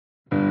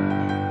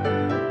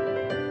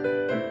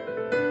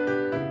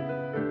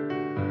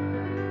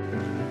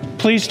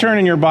please turn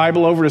in your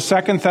Bible over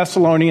to 2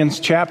 Thessalonians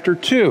chapter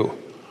 2.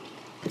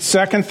 2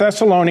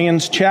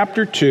 Thessalonians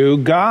chapter 2,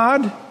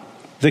 God,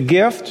 the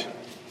gift,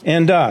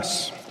 and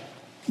us.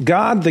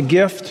 God, the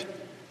gift,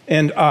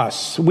 and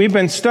us. We've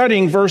been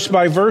studying verse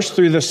by verse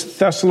through the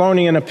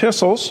Thessalonian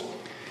epistles.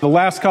 The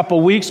last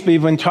couple weeks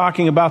we've been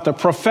talking about the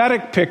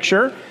prophetic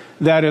picture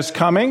that is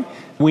coming.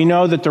 We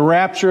know that the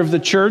rapture of the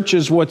church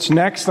is what's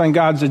next on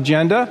God's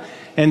agenda.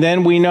 And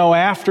then we know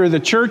after the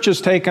church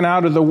is taken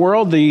out of the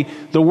world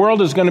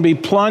is going to be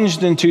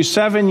plunged into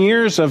 7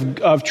 years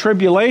of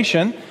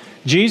tribulation.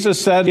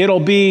 Jesus said it'll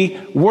be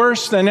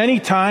worse than any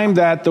time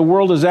that the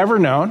world has ever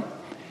known.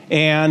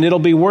 And it'll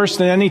be worse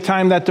than any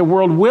time that the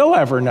world will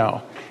ever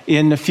know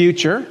in the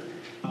future.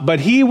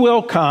 But he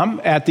will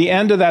come at the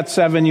end of that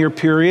 7-year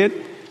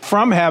period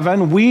from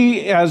heaven.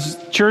 We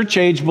as church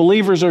age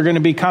believers are going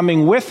to be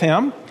coming with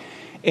him.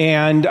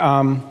 And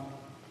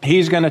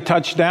he's going to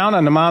touch down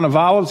on the Mount of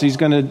Olives. He's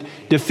going to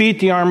defeat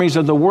the armies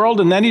of the world.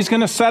 And then he's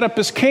going to set up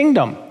his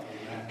kingdom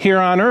here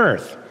on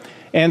earth.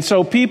 And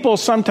so people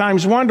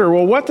sometimes wonder,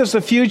 well, what does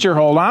the future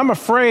hold? I'm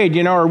afraid,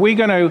 are we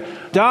going to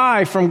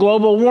die from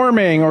global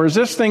warming? Or is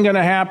this thing going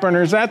to happen?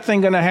 Or is that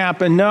thing going to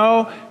happen?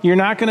 No, you're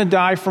not going to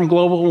die from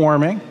global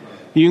warming.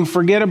 You can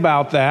forget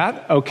about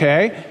that,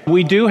 okay?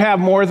 We do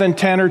have more than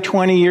 10 or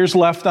 20 years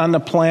left on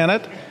the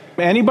planet.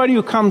 Anybody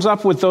who comes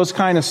up with those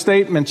kind of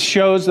statements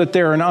shows that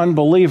they're an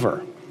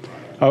unbeliever,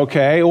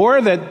 okay?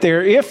 Or that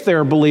if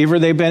they're a believer,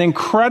 they've been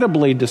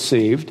incredibly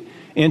deceived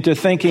into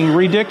thinking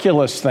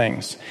ridiculous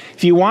things.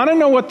 If you want to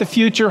know what the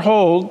future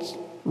holds,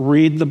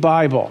 read the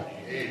Bible.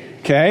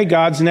 Okay?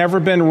 God's never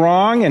been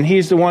wrong, and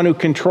he's the one who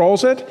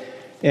controls it,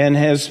 and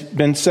has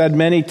been said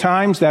many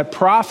times that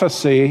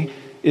prophecy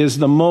is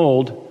the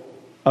mold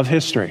of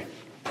history.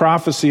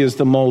 Prophecy is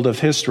the mold of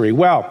history.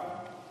 Well,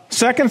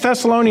 2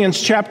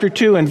 Thessalonians chapter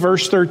 2 and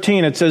verse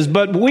 13, it says,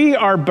 but we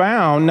are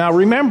bound. Now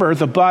remember,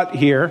 the but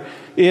here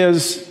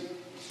is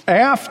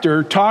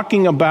after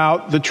talking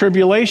about the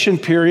tribulation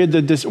period,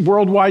 the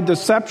worldwide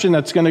deception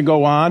that's going to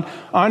go on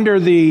under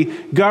the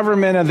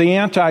government of the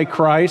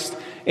Antichrist,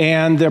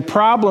 and the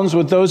problems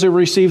with those who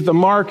receive the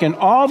mark, and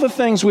all the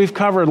things we've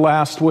covered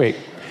last week.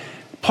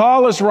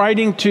 Paul is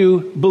writing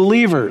to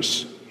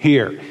believers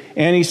here,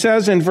 and he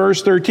says in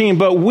verse 13,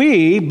 but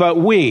we,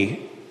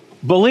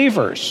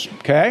 believers,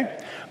 okay?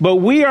 But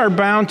we are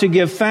bound to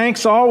give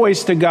thanks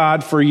always to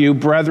God for you,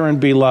 brethren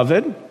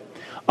beloved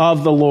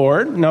of the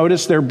Lord.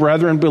 Notice they're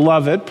brethren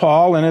beloved.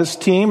 Paul and his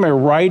team are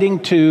writing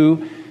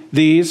to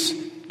these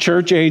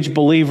church-age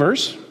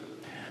believers.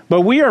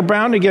 But we are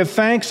bound to give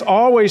thanks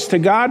always to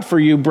God for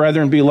you,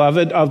 brethren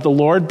beloved of the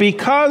Lord,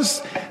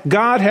 because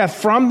God hath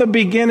from the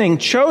beginning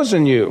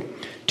chosen you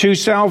to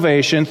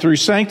salvation through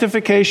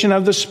sanctification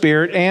of the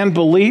Spirit and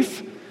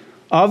belief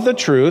of the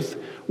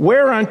truth,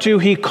 whereunto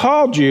he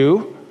called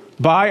you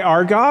by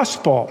our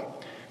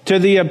gospel, to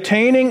the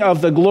obtaining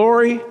of the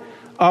glory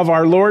of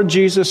our Lord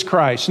Jesus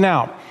Christ.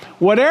 Now,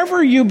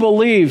 whatever you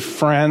believe,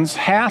 friends,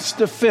 has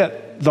to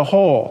fit the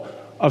whole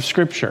of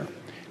Scripture.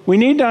 We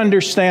need to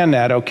understand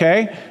that,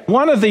 okay?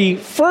 One of the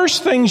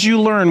first things you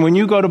learn when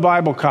you go to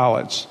Bible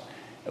college,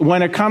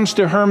 when it comes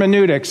to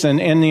hermeneutics and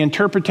the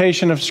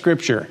interpretation of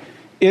Scripture,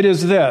 it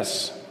is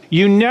this.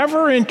 You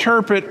never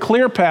interpret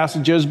clear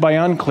passages by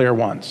unclear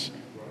ones,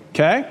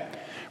 okay?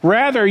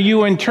 Rather,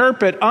 you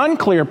interpret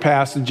unclear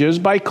passages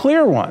by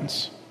clear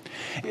ones.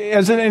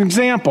 As an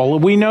example,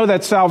 we know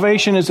that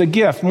salvation is a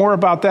gift. More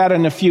about that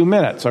in a few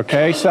minutes,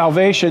 okay?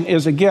 Salvation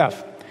is a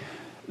gift.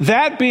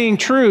 That being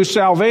true,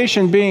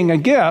 salvation being a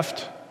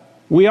gift,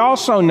 we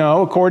also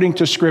know, according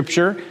to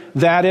Scripture,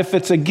 that if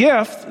it's a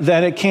gift,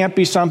 then it can't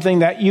be something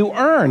that you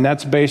earn.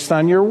 That's based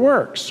on your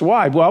works.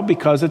 Why? Well,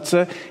 because it's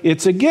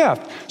a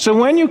gift. So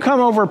when you come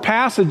over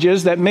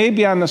passages that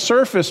maybe on the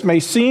surface may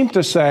seem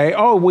to say,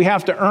 oh, we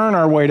have to earn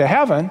our way to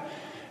heaven,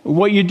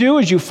 what you do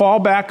is you fall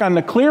back on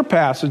the clear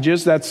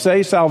passages that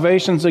say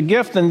salvation's a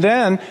gift, and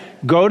then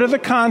go to the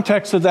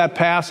context of that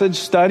passage,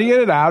 study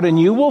it out, and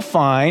you will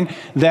find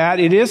that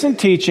it isn't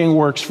teaching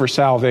works for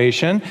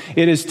salvation.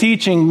 It is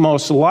teaching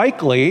most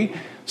likely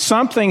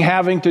something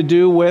having to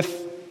do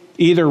with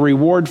either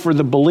reward for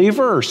the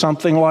believer or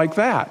something like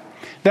that.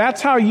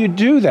 That's how you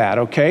do that,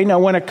 okay? Now,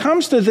 when it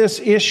comes to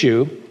this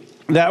issue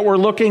that we're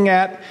looking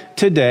at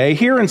today,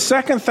 here in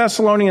 2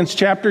 Thessalonians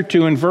chapter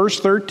 2 and verse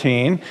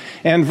 13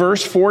 and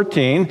verse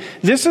 14,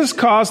 this has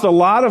caused a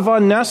lot of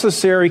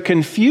unnecessary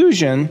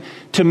confusion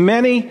to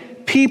many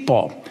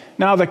people.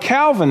 Now, the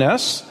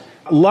Calvinists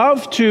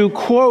love to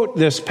quote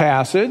this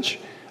passage,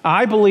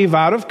 I believe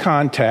out of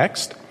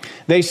context.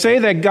 They say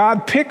that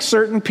God picks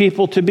certain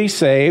people to be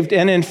saved,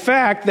 and in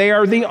fact, they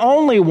are the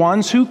only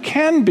ones who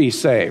can be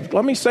saved.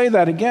 Let me say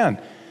that again.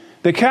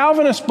 The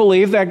Calvinists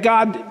believe that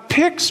God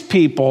picks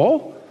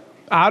people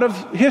out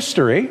of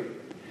history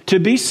to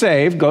be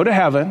saved, go to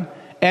heaven,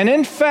 and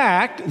in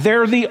fact,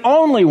 they're the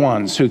only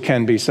ones who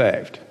can be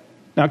saved.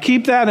 Now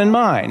keep that in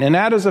mind, and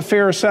that is a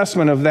fair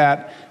assessment of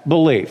that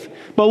belief.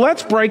 But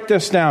let's break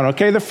this down,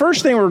 okay? The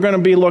first thing we're going to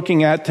be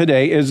looking at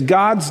today is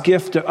God's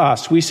gift to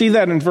us. We see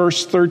that in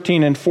verse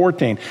 13 and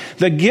 14.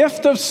 The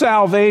gift of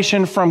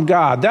salvation from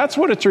God. That's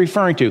what it's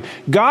referring to.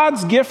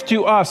 God's gift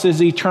to us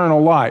is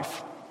eternal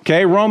life.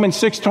 Okay, Romans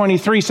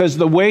 6:23 says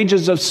the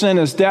wages of sin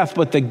is death,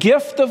 but the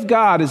gift of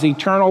God is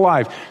eternal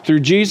life through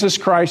Jesus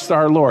Christ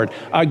our Lord.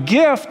 A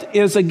gift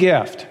is a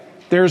gift.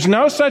 There's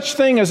no such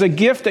thing as a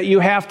gift that you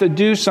have to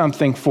do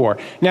something for.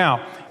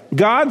 Now,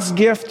 God's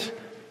gift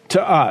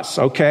to us,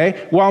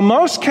 okay? While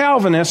most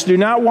Calvinists do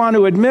not want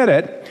to admit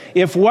it,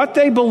 if what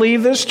they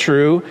believe is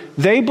true,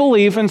 they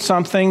believe in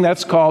something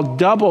that's called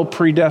double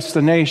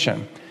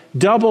predestination.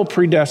 Double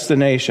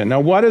predestination.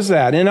 Now, what is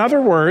that? In other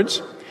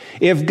words,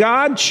 if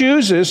God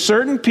chooses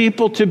certain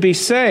people to be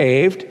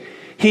saved,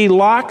 he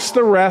locks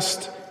the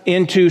rest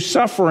into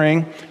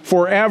suffering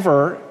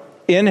forever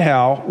in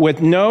hell with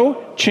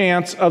no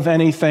chance of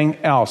anything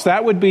else.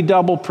 That would be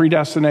double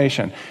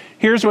predestination.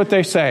 Here's what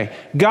they say.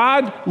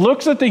 God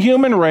looks at the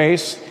human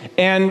race,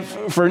 and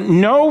for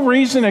no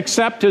reason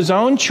except his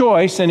own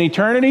choice in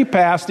eternity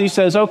past, he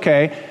says,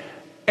 okay,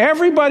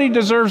 everybody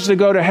deserves to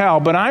go to hell,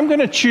 but I'm going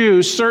to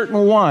choose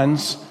certain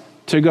ones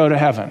to go to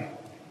heaven.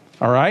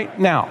 All right?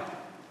 Now,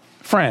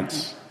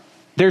 friends,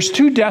 there's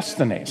two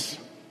destinies.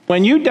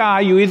 When you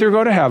die, you either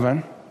go to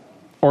heaven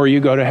or you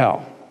go to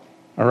hell.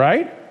 All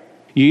right?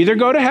 You either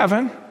go to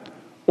heaven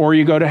or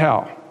you go to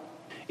hell.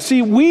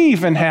 See, we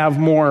even have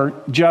more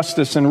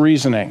justice and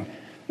reasoning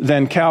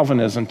than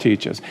Calvinism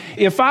teaches.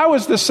 If I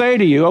was to say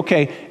to you,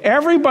 okay,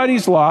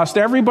 everybody's lost,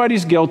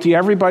 everybody's guilty,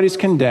 everybody's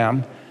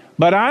condemned,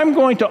 but I'm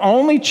going to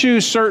only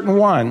choose certain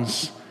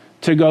ones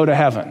to go to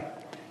heaven,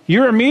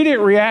 your immediate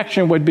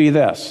reaction would be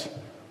this.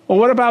 Well,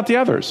 what about the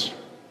others?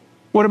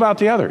 What about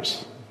the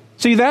others?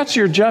 See, that's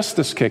your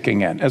justice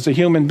kicking in as a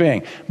human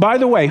being. By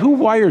the way, who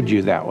wired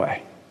you that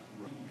way?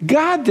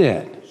 God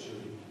did.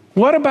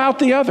 What about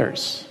the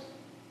others?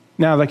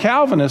 Now, the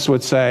Calvinists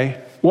would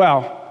say,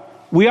 well,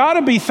 we ought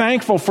to be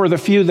thankful for the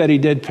few that he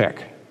did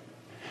pick.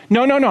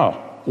 No.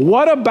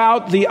 What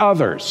about the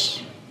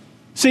others?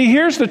 See,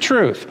 here's the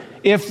truth.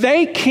 If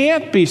they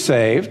can't be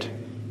saved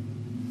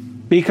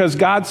because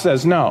God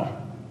says no,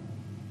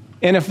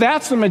 and if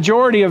that's the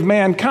majority of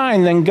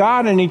mankind, then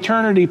God in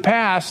eternity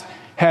past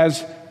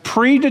has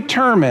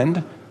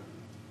predetermined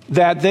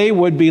that they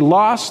would be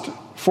lost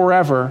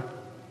forever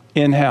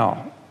in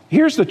hell.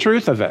 Here's the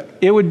truth of it.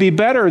 It would be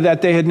better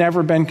that they had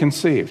never been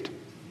conceived.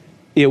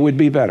 It would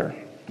be better.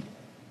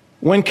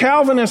 When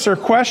Calvinists are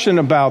questioned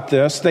about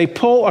this, they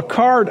pull a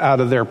card out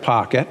of their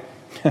pocket,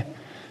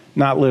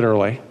 not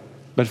literally,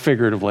 but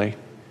figuratively,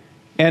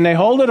 and they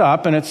hold it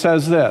up and it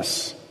says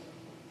this,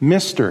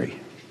 mystery,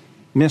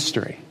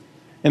 mystery.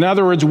 In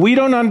other words, we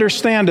don't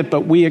understand it,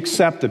 but we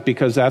accept it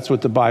because that's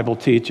what the Bible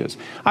teaches.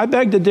 I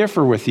beg to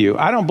differ with you.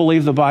 I don't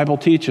believe the Bible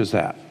teaches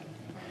that.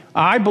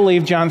 I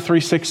believe John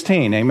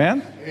 3:16.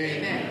 Amen?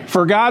 Amen.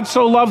 For God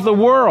so loved the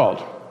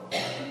world.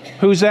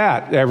 Who's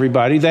that,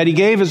 everybody? That he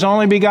gave his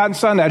only begotten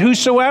Son, that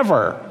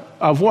whosoever,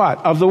 of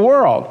what? Of the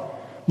world,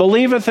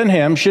 believeth in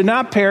him, should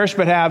not perish,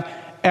 but have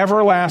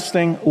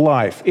everlasting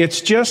life.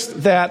 It's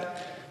just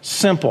that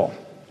simple.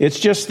 It's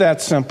just that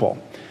simple.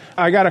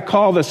 I got a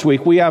call this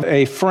week. We have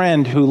a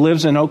friend who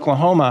lives in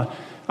Oklahoma.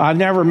 I've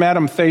never met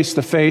him face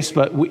to face,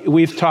 but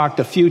we've talked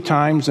a few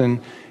times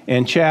and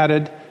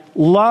chatted.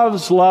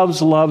 Loves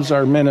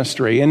our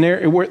ministry. In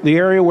the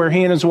area where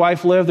he and his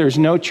wife live, there's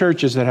no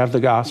churches that have the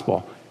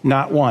gospel.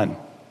 Not one.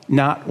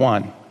 Not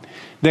one.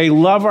 They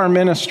love our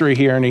ministry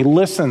here, and he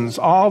listens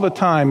all the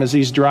time as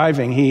he's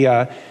driving.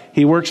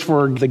 He works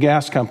for the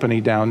gas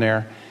company down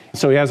there,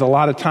 so he has a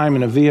lot of time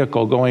in a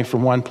vehicle going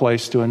from one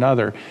place to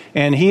another.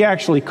 And he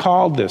actually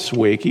called this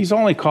week. He's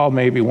only called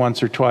maybe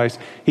once or twice.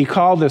 He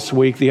called this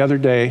week the other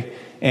day,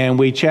 and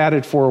we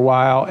chatted for a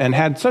while and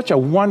had such a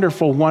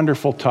wonderful,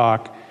 wonderful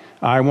talk.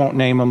 I won't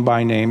name him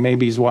by name.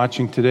 Maybe he's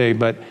watching today.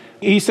 But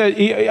he said,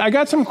 I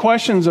got some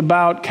questions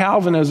about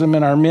Calvinism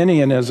and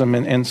Arminianism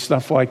and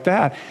stuff like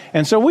that.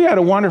 And so we had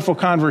a wonderful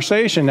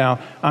conversation. Now,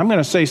 I'm going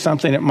to say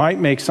something that might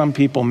make some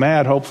people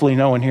mad, hopefully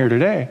no one here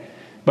today.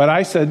 But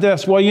I said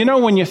this, well, you know,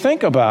 when you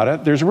think about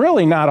it, there's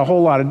really not a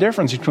whole lot of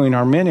difference between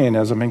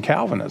Arminianism and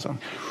Calvinism.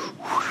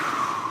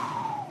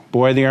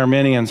 Boy, the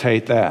Arminians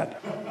hate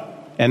that.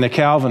 And the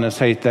Calvinists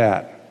hate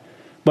that.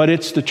 But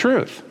it's the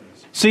truth.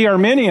 See,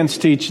 Arminians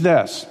teach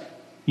this.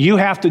 You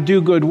have to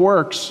do good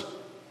works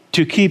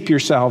to keep your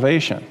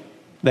salvation.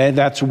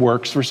 That's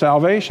works for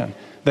salvation.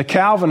 The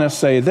Calvinists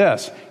say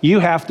this. You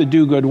have to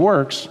do good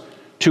works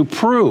to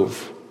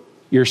prove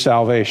your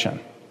salvation.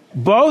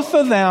 Both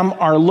of them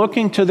are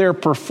looking to their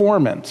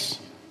performance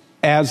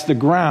as the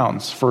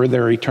grounds for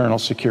their eternal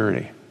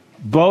security.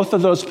 Both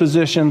of those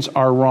positions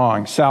are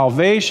wrong.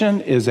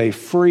 Salvation is a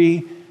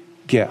free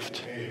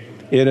gift.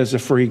 It is a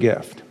free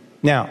gift.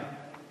 Now,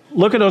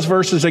 look at those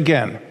verses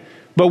again.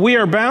 But we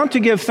are bound to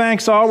give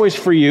thanks always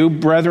for you,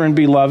 brethren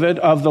beloved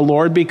of the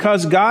Lord,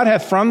 because God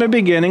hath from the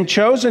beginning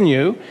chosen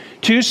you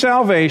to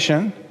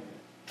salvation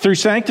through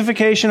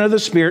sanctification of the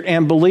Spirit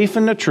and belief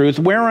in the truth,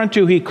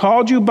 whereunto he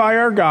called you by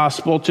our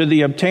gospel to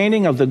the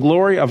obtaining of the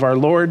glory of our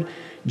Lord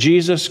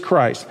Jesus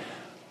Christ.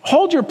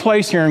 Hold your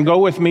place here and go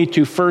with me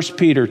to 1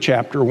 Peter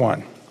chapter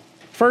 1.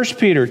 1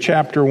 Peter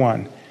chapter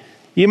 1.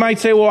 You might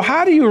say, well,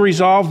 how do you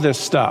resolve this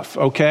stuff?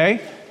 Okay.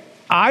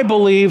 I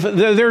believe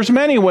there's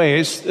many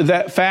ways,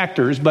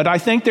 factors, but I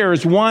think there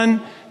is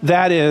one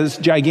that is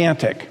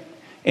gigantic.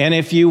 And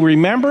if you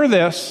remember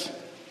this,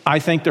 I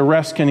think the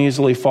rest can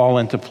easily fall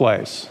into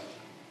place.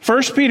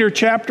 1 Peter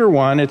chapter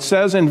 1, it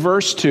says in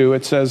verse 2,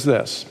 it says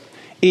this: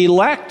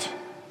 elect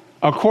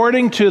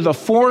according to the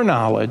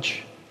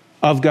foreknowledge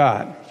of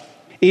God.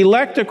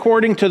 Elect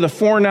according to the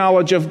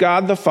foreknowledge of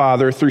God the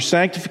Father through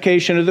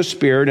sanctification of the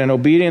Spirit and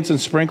obedience and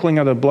sprinkling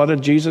of the blood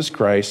of Jesus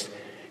Christ,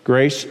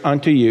 grace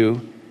unto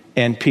you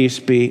and peace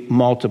be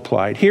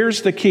multiplied.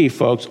 Here's the key,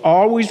 folks.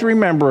 Always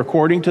remember,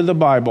 according to the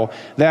Bible,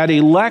 that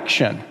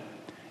election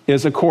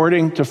is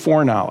according to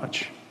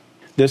foreknowledge.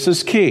 This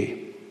is key.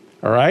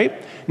 All right?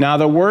 Now,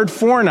 the word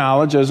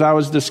foreknowledge, as I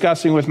was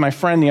discussing with my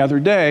friend the other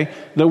day,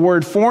 the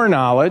word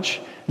foreknowledge,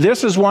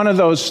 this is one of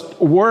those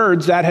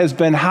words that has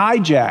been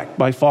hijacked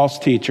by false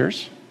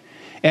teachers,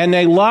 and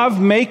they love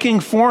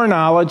making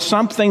foreknowledge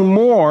something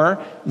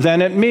more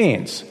than it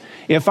means.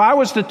 If I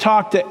was to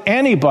talk to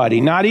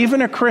anybody, not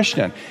even a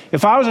Christian,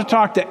 if I was to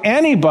talk to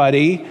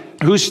anybody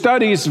who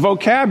studies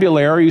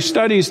vocabulary, who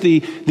studies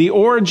the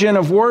origin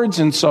of words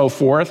and so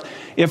forth,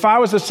 if I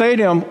was to say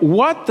to them,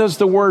 what does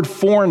the word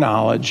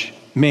foreknowledge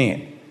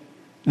mean?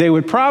 They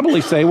would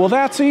probably say, well,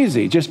 that's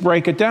easy. Just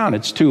break it down.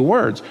 It's two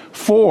words.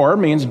 Fore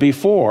means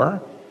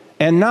before,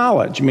 and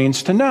knowledge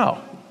means to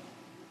know.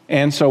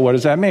 And so what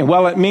does that mean?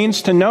 Well, it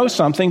means to know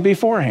something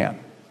beforehand.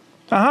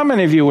 Now, how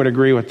many of you would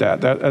agree with that?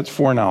 That's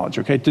foreknowledge,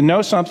 okay? To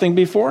know something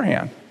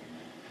beforehand.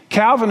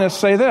 Calvinists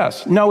say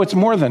this: no, it's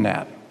more than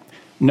that.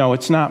 No,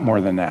 it's not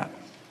more than that.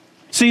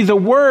 See, the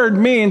word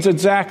means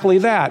exactly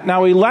that.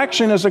 Now,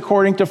 election is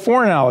according to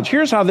foreknowledge.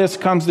 Here's how this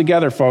comes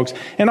together, folks.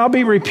 And I'll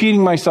be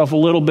repeating myself a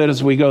little bit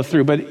as we go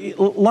through, but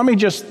let me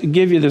just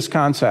give you this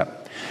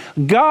concept.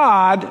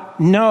 God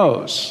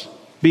knows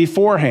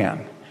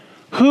beforehand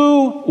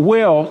who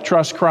will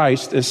trust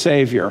Christ as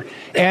Savior.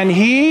 And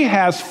He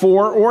has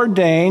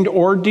foreordained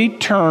or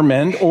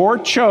determined or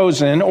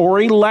chosen or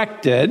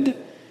elected.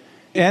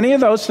 Any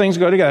of those things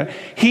go together.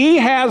 He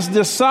has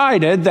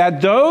decided that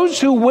those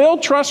who will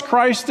trust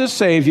Christ as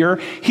Savior,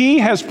 He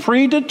has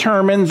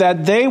predetermined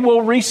that they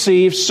will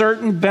receive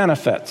certain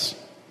benefits.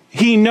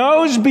 He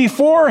knows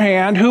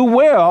beforehand who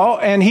will,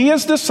 and He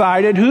has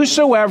decided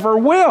whosoever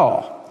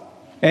will.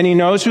 And He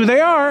knows who they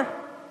are.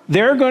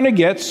 They're going to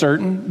get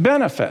certain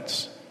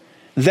benefits.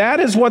 That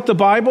is what the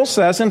Bible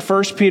says in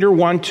 1 Peter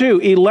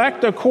 1:2.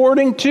 Elect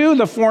according to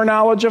the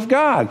foreknowledge of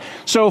God.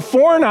 So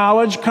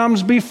foreknowledge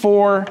comes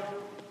before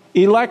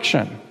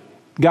election.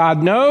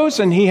 God knows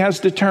and He has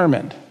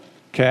determined.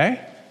 Okay?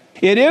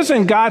 It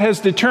isn't God has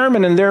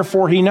determined and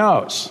therefore He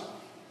knows.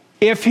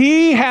 If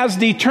He has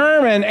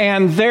determined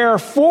and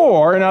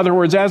therefore, in other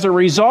words, as a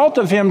result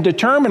of Him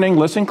determining,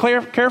 listen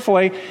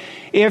carefully,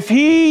 if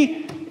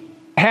He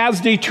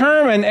has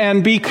determined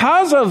and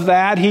because of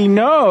that He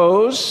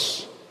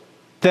knows,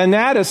 then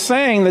that is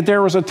saying that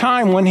there was a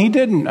time when He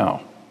didn't know.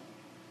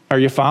 Are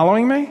you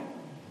following me?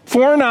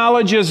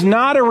 Foreknowledge is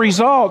not a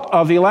result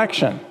of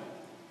election.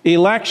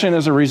 Election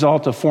is a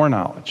result of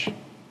foreknowledge.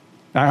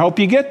 I hope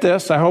you get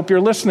this. I hope you're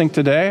listening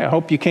today. I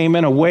hope you came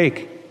in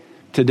awake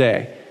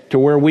today to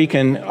where we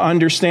can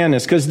understand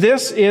this, because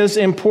this is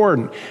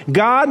important.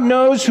 God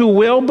knows who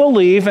will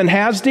believe and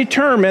has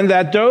determined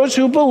that those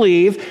who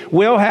believe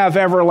will have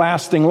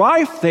everlasting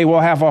life, they will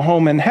have a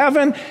home in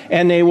heaven,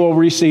 and they will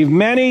receive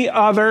many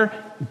other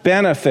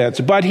benefits.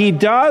 But He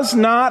does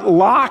not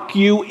lock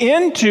you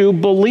into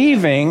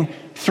believing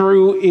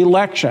through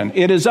election.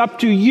 It is up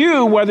to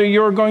you whether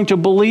you're going to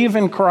believe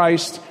in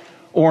Christ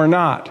or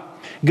not.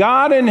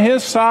 God in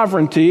His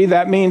sovereignty,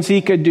 that means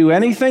He could do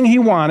anything He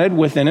wanted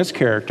within His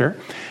character.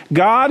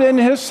 God in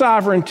His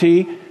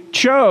sovereignty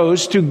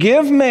chose to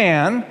give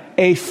man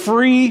a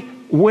free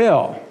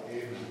will.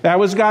 That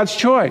was God's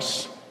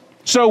choice.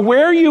 So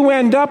where you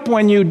end up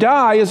when you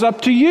die is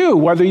up to you,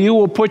 whether you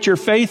will put your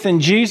faith in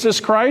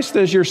Jesus Christ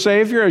as your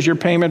Savior, as your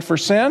payment for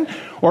sin,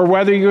 or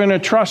whether you're going to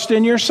trust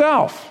in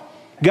yourself.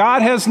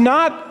 God has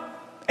not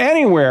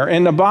anywhere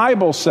in the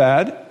Bible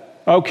said,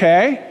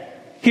 okay,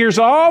 here's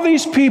all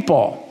these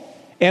people,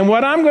 and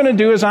what I'm going to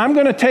do is I'm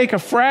going to take a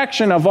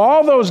fraction of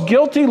all those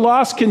guilty,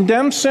 lost,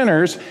 condemned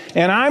sinners,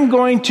 and I'm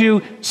going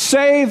to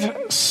save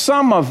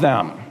some of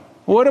them.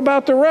 What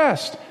about the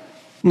rest?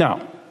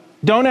 No,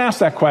 don't ask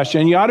that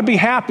question. You ought to be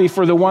happy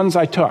for the ones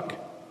I took.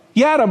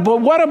 Yeah,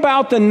 but what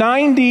about the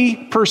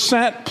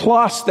 90%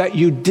 plus that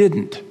you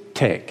didn't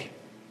take?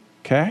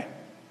 Okay?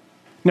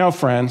 No,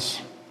 friends.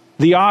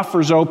 The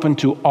offer's open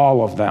to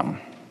all of them,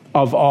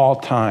 of all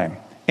time.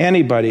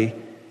 Anybody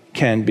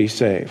can be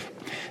saved.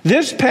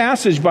 This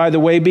passage, by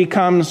the way,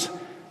 becomes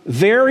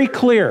very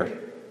clear.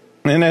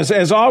 And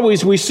as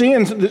always, we see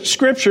in the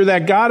Scripture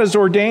that God has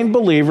ordained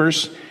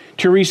believers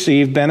to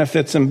receive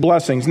benefits and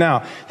blessings.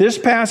 Now, this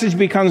passage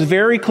becomes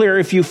very clear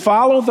if you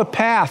follow the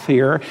path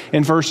here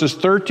in verses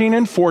 13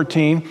 and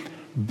 14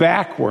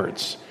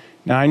 backwards.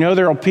 Now, I know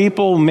there are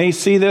people who may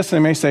see this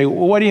and may say,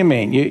 well, what do you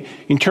mean? You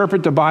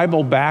interpret the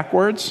Bible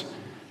backwards?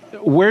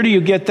 Where do you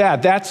get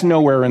that? That's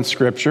nowhere in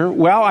Scripture.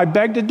 Well, I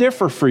beg to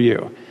differ for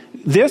you.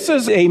 This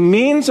is a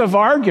means of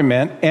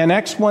argument and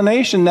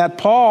explanation that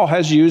Paul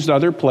has used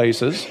other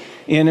places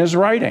in his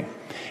writing.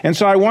 And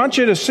so I want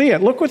you to see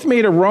it. Look with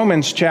me to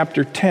Romans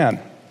chapter 10.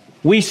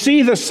 We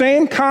see the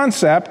same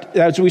concept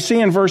as we see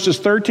in verses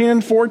 13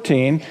 and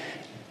 14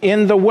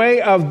 in the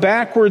way of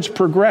backwards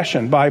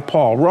progression by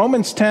Paul.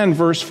 Romans 10,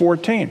 verse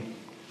 14.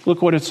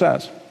 Look what it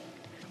says.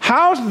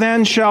 How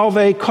then shall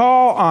they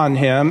call on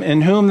him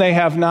in whom they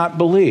have not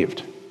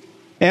believed?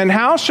 And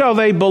how shall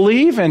they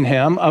believe in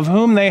him of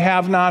whom they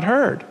have not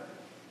heard?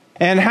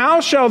 And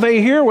how shall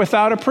they hear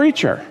without a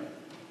preacher?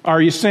 Are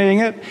you seeing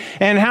it?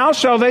 And how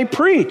shall they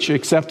preach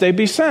except they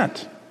be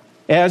sent?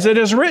 As it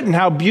is written,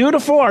 how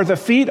beautiful are the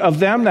feet of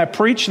them that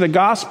preach the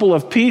gospel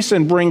of peace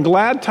and bring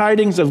glad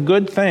tidings of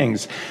good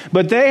things.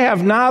 But they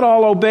have not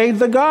all obeyed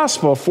the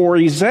gospel. For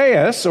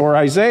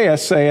Isaiah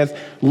saith,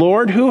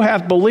 Lord, who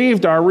hath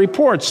believed our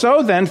report?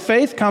 So then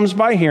faith comes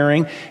by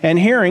hearing, and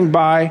hearing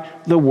by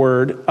the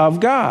word of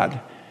God.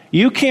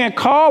 You can't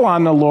call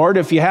on the Lord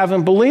if you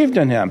haven't believed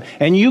in him.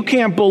 And you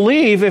can't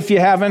believe if you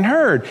haven't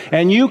heard.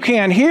 And you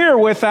can't hear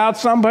without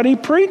somebody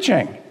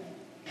preaching.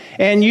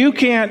 And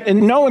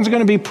no one's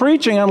going to be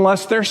preaching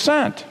unless they're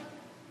sent.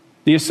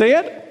 Do you see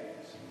it?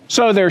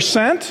 So they're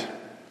sent,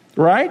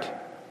 right?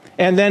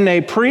 And then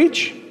they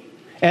preach,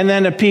 and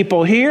then the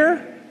people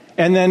hear,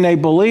 and then they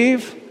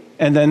believe,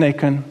 and then they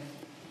can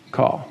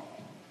call.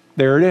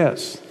 There it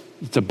is.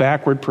 It's a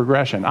backward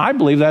progression. I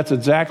believe that's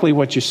exactly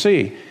what you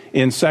see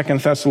in 2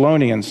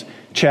 Thessalonians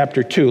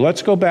chapter 2.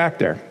 Let's go back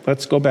there. 2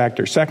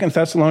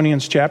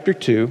 Thessalonians chapter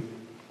 2.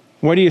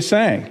 What are you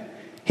saying?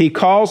 He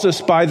calls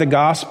us by the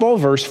gospel,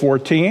 verse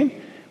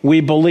 14. We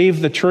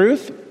believe the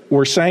truth.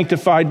 We're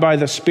sanctified by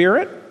the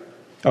Spirit.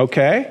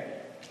 Okay,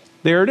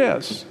 there it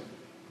is.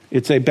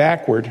 It's a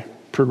backward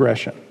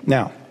progression.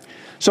 Now,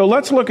 so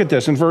let's look at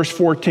this in verse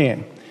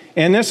 14.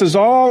 And this is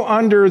all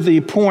under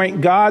the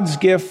point God's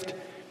gift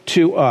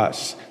to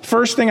us.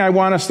 First thing I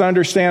want us to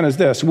understand is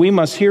this. We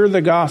must hear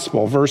the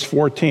gospel, verse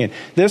 14.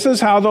 This is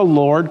how the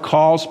Lord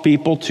calls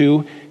people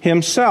to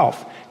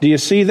himself. Do you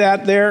see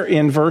that there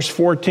in verse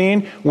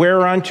 14?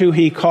 Whereunto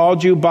he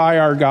called you by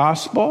our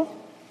gospel.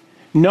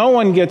 No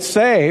one gets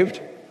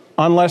saved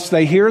unless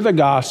they hear the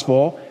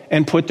gospel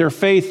and put their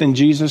faith in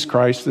Jesus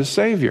Christ the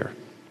Savior.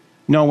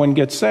 No one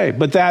gets saved.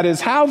 But that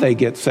is how they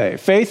get saved.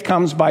 Faith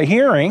comes by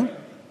hearing,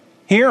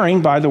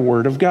 hearing by the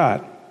word of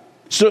God.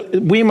 So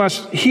we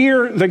must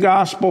hear the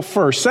gospel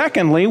first.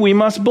 Secondly, we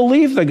must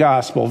believe the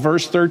gospel.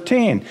 Verse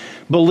 13.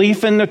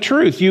 Belief in the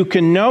truth. You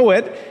can know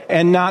it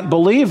and not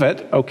believe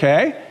it,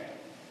 okay?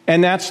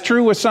 And that's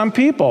true with some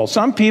people.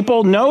 Some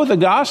people know the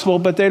gospel,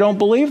 but they don't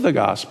believe the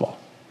gospel.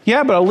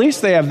 Yeah, but at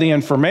least they have the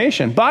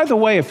information. By the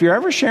way, if you're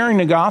ever sharing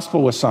the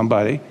gospel with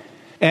somebody,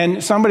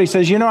 and somebody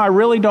says, I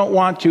really don't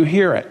want to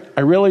hear it.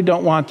 I really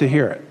don't want to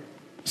hear it.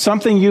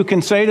 Something you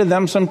can say to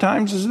them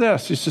sometimes is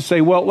this. Is to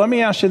say, well, let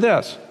me ask you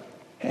this.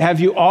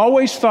 Have you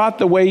always thought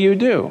the way you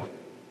do?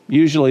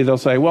 Usually they'll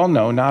say, well,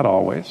 no, not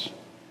always.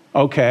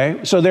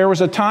 Okay, so there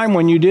was a time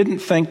when you didn't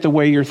think the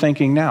way you're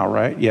thinking now,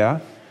 right? Yeah.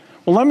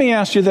 Well, let me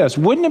ask you this.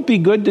 Wouldn't it be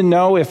good to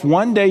know if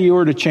one day you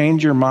were to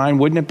change your mind,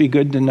 wouldn't it be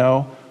good to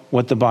know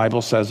what the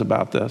Bible says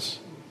about this?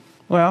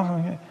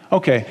 Well,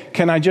 okay.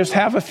 Can I just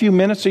have a few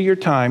minutes of your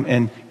time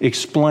and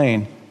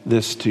explain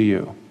this to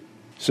you?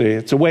 See,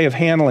 it's a way of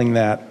handling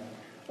that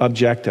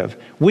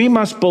objective. We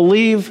must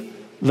believe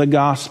the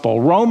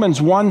gospel. Romans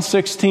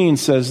 1:16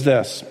 says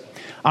this,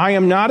 I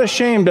am not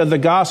ashamed of the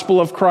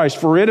gospel of Christ,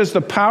 for it is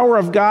the power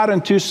of God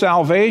unto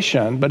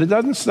salvation. But it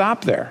doesn't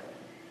stop there.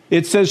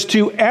 It says,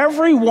 to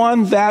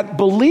everyone that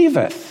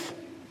believeth,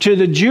 to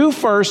the Jew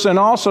first and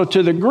also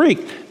to the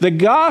Greek. The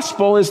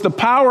gospel is the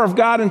power of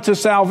God unto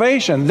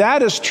salvation.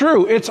 That is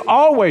true. It's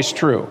always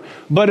true.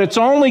 But it's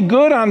only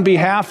good on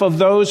behalf of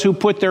those who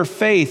put their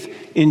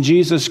faith in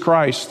Jesus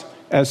Christ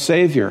as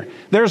Savior.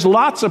 There's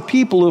lots of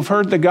people who've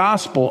heard the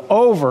gospel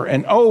over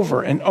and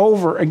over and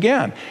over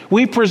again.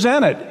 We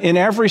present it in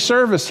every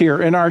service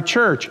here in our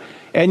church.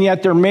 And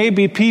yet there may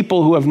be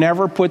people who have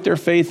never put their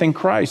faith in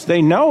Christ.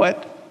 They know it,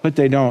 but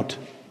they don't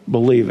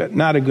believe it.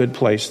 Not a good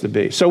place to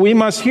be. So we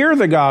must hear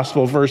the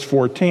gospel, verse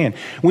 14.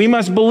 We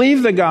must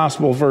believe the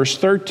gospel, verse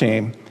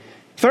 13.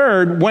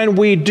 Third, when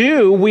we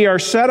do, we are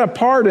set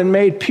apart and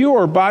made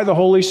pure by the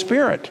Holy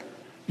Spirit,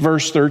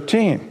 verse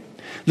 13.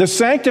 The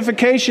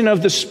sanctification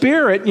of the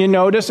Spirit, you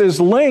notice, is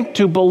linked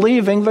to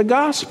believing the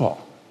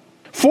gospel.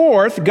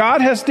 Fourth,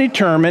 God has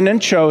determined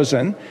and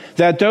chosen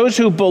that those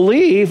who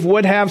believe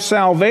would have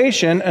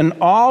salvation and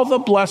all the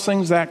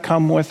blessings that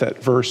come with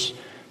it, verse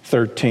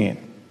 13.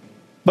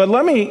 But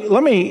let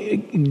me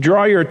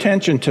draw your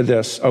attention to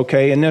this,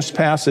 okay, in this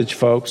passage,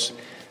 folks.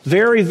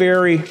 Very,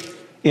 very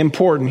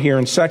important here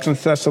in 2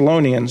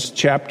 Thessalonians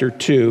chapter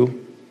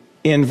 2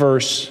 in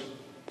verse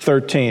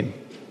 13.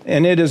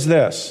 And it is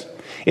this.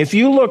 If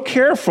you look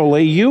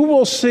carefully, you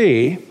will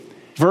see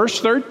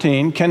verse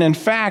 13 can in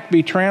fact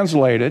be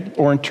translated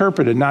or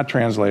interpreted, not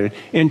translated,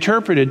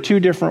 interpreted two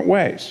different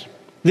ways.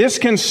 This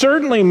can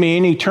certainly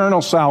mean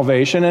eternal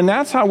salvation, and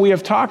that's how we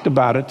have talked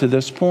about it to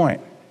this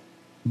point.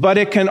 But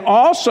it can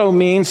also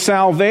mean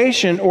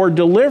salvation or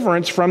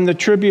deliverance from the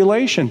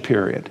tribulation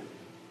period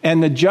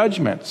and the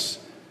judgments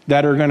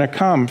that are going to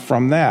come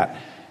from that.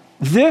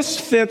 This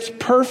fits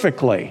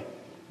perfectly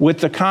with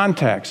the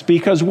context,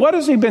 because what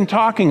has he been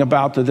talking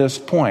about to this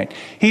point?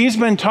 He's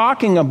been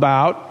talking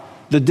about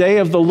the day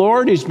of the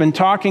Lord. He's been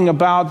talking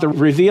about the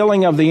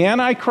revealing of the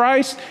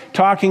Antichrist,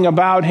 talking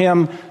about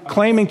him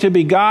claiming to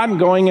be God and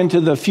going into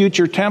the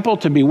future temple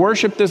to be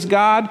worshiped as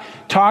God,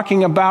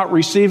 talking about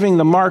receiving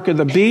the mark of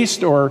the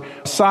beast or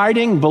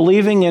siding,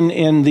 believing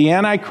in the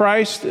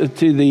Antichrist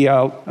to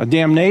the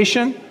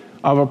damnation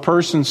of a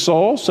person's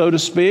soul, so to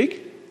speak.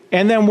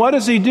 And then what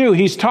does he do?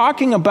 He's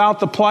talking about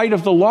the plight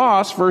of the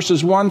lost,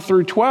 verses 1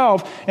 through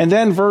 12, and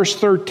then verse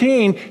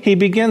 13, he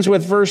begins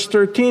with verse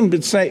 13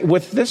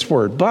 with this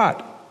word,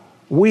 but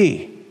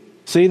we.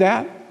 See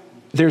that?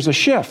 There's a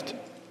shift.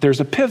 There's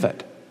a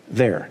pivot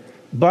there.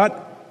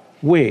 But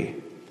we.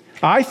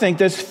 I think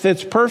this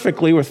fits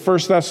perfectly with 1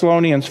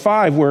 Thessalonians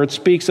 5, where it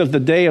speaks of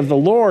the day of the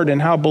Lord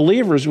and how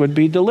believers would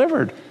be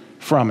delivered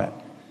from it.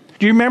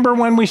 Do you remember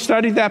when we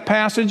studied that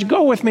passage?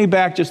 Go with me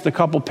back just a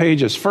couple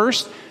pages. 1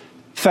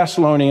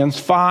 Thessalonians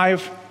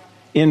 5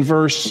 in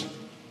verse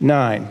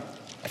 9.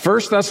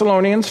 1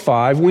 Thessalonians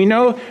 5. We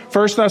know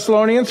 1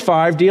 Thessalonians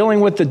 5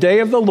 dealing with the day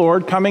of the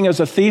Lord coming as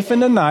a thief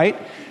in the night,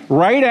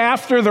 right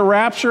after the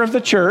rapture of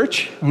the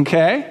church,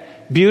 okay?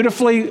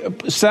 Beautifully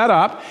set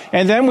up.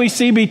 And then we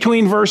see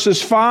between verses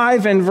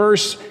 5 and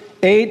verse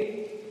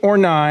 8 or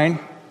 9,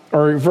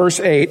 or verse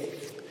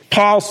 8,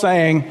 Paul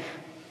saying,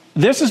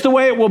 this is the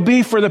way it will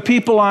be for the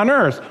people on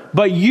earth,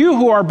 but you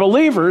who are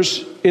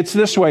believers, it's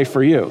this way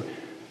for you.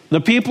 The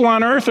people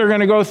on earth are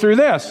going to go through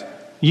this.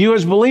 You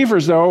as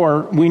believers,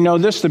 though, we know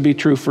this to be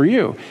true for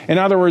you. In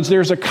other words,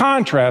 there's a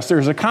contrast,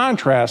 there's a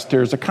contrast,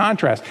 there's a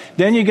contrast.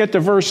 Then you get to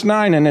verse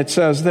 9 and it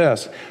says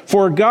this,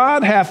 for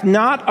God hath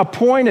not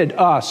appointed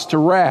us to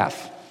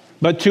wrath,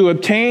 but to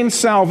obtain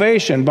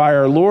salvation by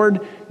our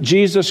Lord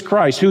Jesus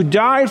Christ, who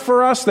died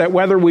for us that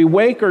whether we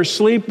wake or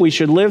sleep, we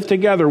should live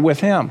together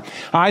with him.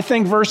 I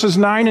think verses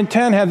 9 and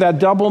 10 have that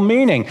double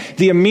meaning.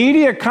 The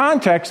immediate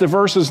context of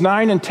verses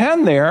 9 and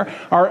 10 there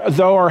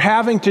are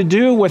having to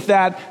do with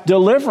that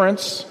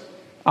deliverance,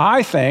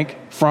 I think,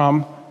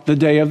 from the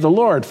day of the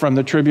Lord, from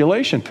the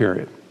tribulation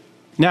period.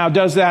 Now,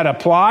 does that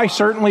apply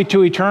certainly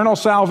to eternal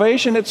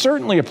salvation? It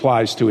certainly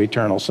applies to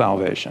eternal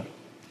salvation,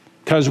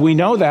 because we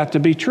know that to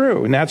be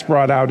true, and that's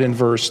brought out in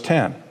verse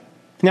 10.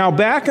 Now,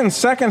 back in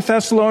 2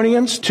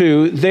 Thessalonians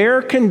 2,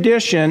 their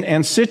condition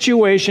and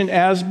situation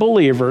as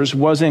believers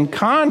was in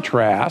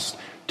contrast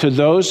to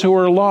those who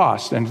are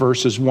lost in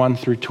verses 1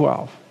 through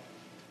 12,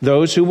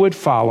 those who would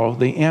follow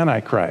the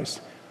Antichrist.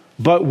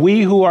 But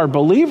we who are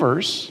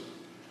believers,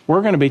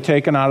 we're going to be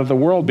taken out of the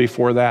world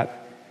before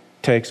that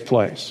takes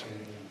place.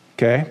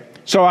 Okay?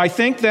 So I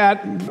think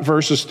that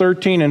verses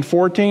 13 and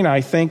 14,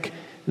 I think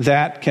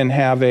that can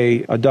have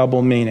a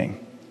double meaning.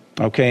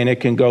 Okay, and it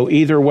can go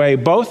either way.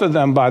 Both of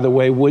them, by the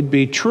way, would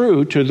be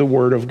true to the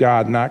Word of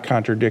God, not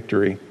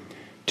contradictory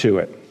to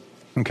it.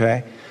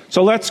 Okay,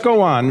 so let's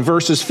go on.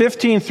 Verses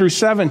 15 through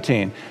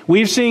 17.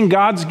 We've seen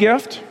God's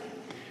gift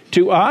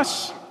to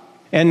us,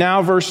 and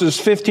now verses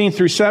 15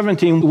 through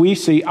 17, we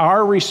see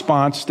our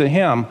response to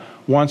Him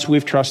once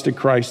we've trusted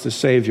Christ as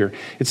Savior.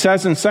 It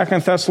says in 2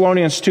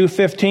 Thessalonians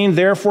 2:15,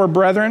 therefore,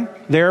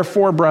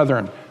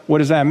 brethren, what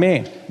does that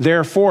mean?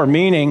 Therefore,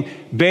 meaning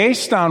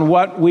based on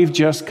what we've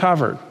just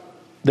covered.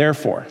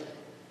 Therefore,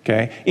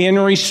 okay, in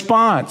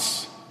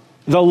response,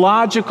 the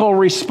logical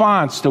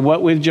response to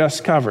what we've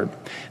just covered.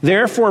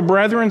 Therefore,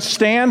 brethren,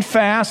 stand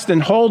fast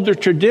and hold the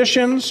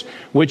traditions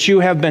which you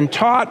have been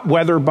taught,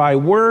 whether by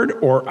word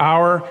or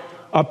our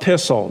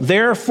epistle.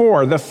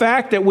 Therefore, the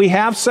fact that we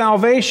have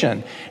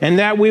salvation and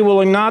that we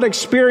will not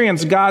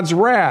experience God's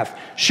wrath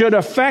should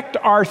affect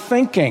our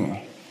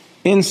thinking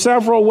in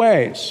several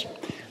ways.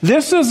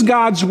 This is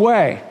God's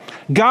way.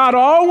 God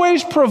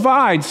always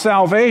provides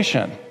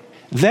salvation.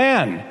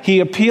 Then He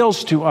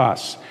appeals to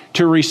us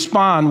to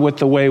respond with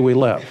the way we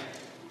live.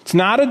 It's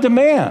not a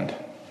demand.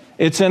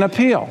 It's an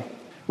appeal.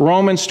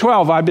 Romans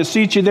 12, I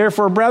beseech you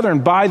therefore, brethren,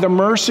 by the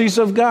mercies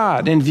of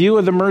God, in view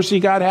of the mercy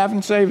God hath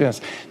in saving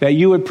us, that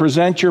you would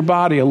present your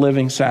body a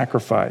living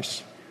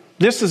sacrifice.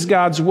 This is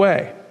God's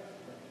way.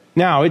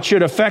 Now, it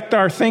should affect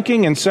our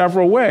thinking in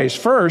several ways.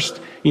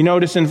 First, you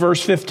notice in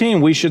verse 15,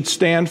 we should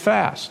stand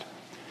fast.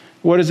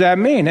 What does that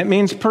mean? It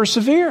means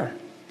persevere.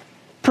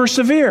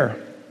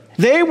 Persevere.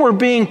 They were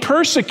being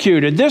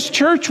persecuted. This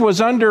church was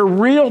under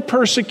real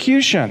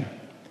persecution.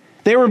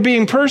 They were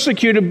being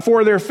persecuted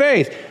for their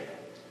faith.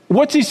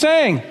 What's he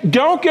saying?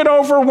 Don't get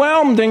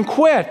overwhelmed and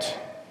quit.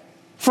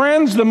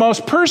 Friends, the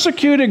most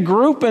persecuted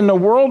group in the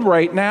world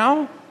right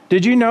now,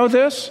 did you know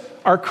this?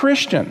 Are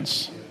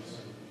Christians.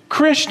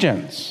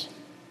 Christians.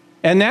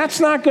 And that's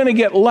not going to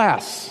get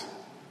less.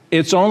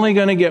 It's only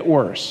going to get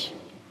worse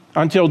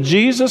until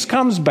Jesus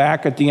comes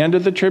back at the end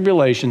of the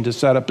tribulation to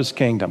set up his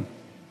kingdom.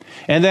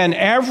 And then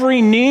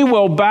every knee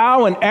will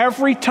bow and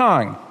every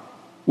tongue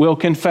will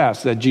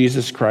confess that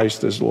Jesus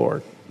Christ is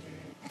Lord.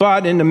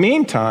 But in the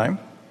meantime,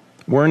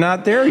 we're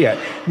not there yet.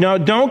 No,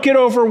 don't get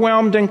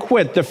overwhelmed and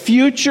quit. The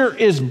future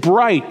is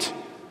bright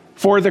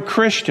for the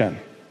Christian.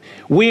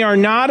 We are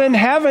not in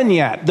heaven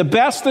yet. The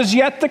best is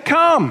yet to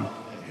come.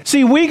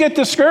 See, we get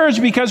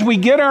discouraged because we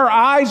get our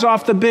eyes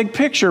off the big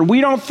picture. We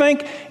don't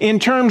think in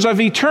terms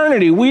of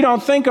eternity. We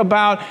don't think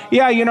about,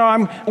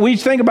 we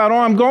think about,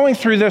 I'm going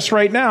through this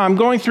right now. I'm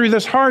going through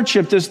this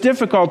hardship, this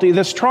difficulty,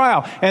 this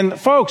trial. And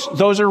folks,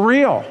 those are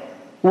real.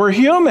 We're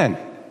human,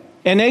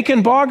 and they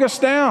can bog us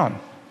down.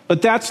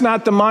 But that's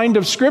not the mind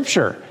of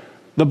Scripture.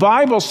 The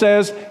Bible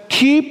says,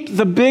 keep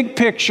the big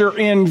picture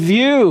in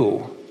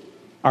view.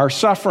 Our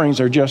sufferings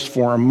are just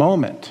for a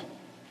moment.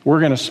 We're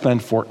going to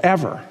spend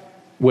forever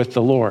with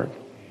the Lord.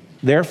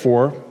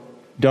 Therefore,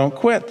 don't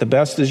quit. The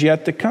best is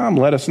yet to come.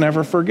 Let us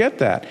never forget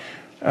that.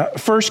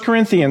 1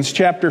 Corinthians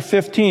chapter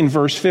 15,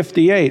 verse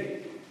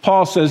 58,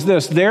 Paul says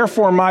this,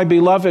 therefore, my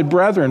beloved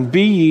brethren,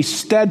 be ye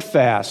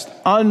steadfast,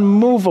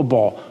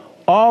 unmovable,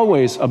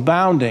 always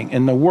abounding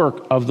in the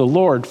work of the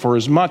Lord, for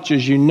as much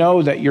as you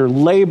know that your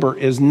labor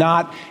is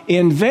not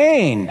in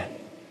vain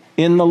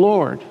in the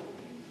Lord.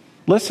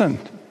 Listen,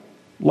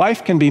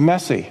 life can be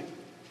messy.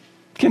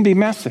 It can be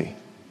messy.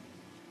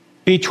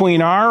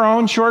 Between our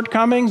own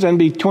shortcomings and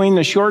between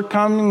the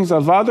shortcomings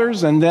of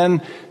others, and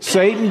then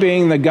Satan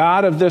being the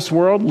god of this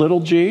world,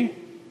 little g,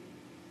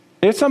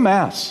 it's a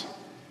mess.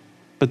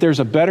 But there's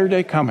a better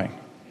day coming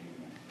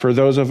for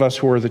those of us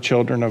who are the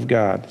children of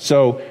God.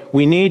 So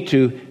we need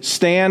to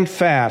stand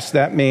fast.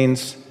 That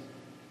means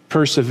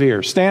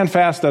persevere. Stand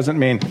fast doesn't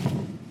mean,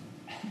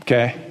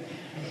 okay,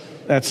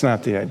 that's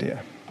not the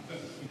idea.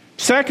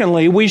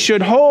 Secondly, we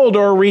should hold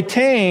or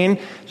retain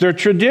the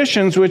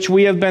traditions which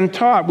we have been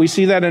taught. We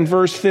see that in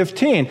verse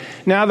 15.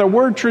 Now, the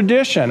word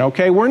tradition,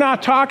 okay, we're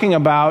not talking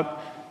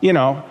about,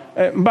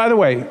 by the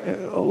way,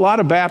 a lot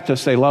of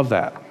Baptists, they love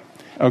that,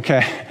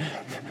 okay?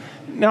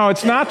 No,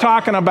 it's not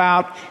talking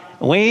about,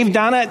 we've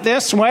done it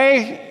this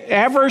way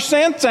ever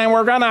since, and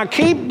we're going to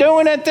keep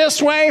doing it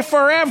this way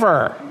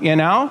forever,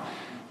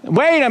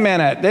 Wait a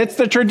minute. It's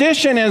the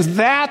tradition is,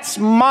 that's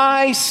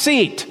my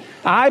seat.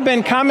 I've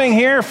been coming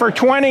here for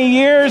 20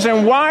 years,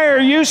 and why are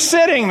you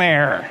sitting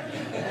there?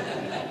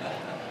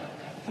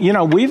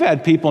 We've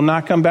had people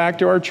not come back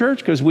to our church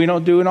because we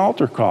don't do an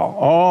altar call.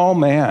 Oh,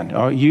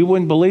 man. You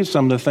wouldn't believe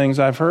some of the things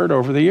I've heard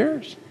over the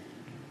years.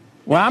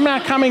 Well, I'm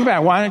not coming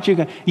back. Why don't you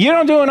go? You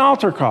don't do an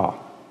altar call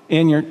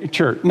in your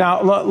church.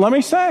 Now, let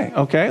me say,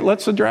 okay,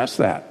 let's address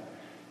that.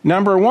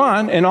 Number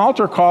one, an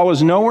altar call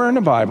is nowhere in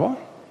the Bible.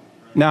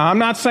 Now, I'm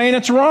not saying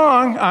it's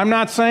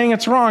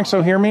wrong.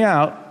 So hear me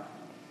out.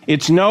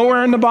 It's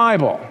nowhere in the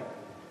Bible.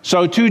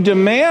 So to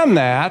demand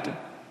that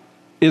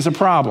is a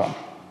problem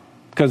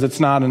because it's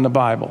not in the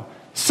Bible.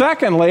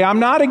 Secondly, I'm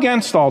not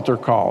against altar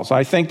calls.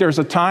 I think there's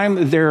a time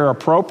that they're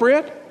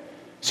appropriate,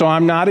 so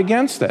I'm not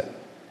against it.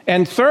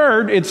 And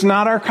third, it's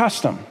not our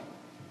custom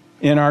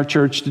in our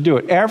church to do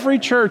it. Every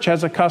church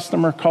has a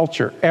custom or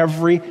culture.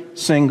 Every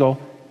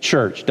single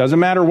church. Doesn't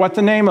matter what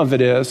the name of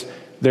it is.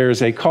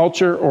 There's a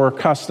culture or a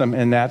custom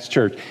in that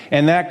church.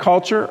 And that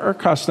culture or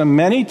custom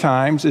many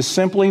times is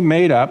simply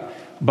made up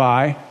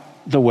by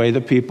the way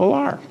the people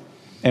are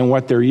and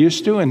what they're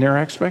used to and their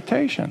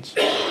expectations.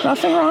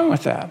 Nothing wrong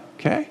with that,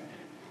 okay?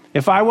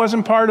 If I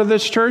wasn't part of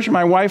this church,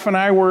 my wife and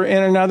I were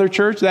in another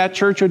church, that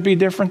church would be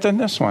different than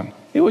this one.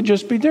 It would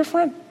just be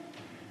different.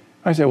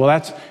 I say,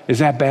 well, is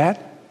that bad?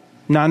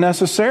 Not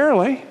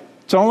necessarily.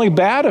 It's only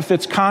bad if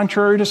it's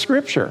contrary to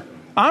Scripture.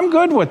 I'm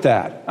good with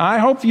that. I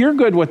hope you're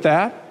good with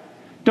that.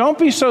 Don't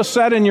be so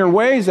set in your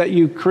ways that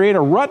you create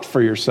a rut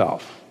for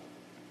yourself.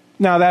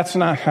 Now,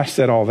 I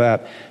said all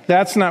that.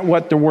 That's not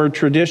what the word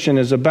tradition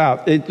is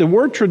about. The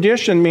word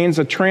tradition means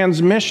a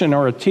transmission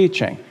or a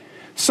teaching.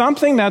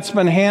 Something that's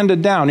been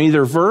handed down,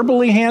 either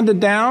verbally handed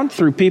down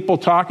through people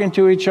talking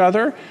to each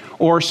other,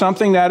 or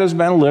something that has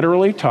been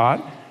literally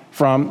taught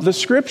from the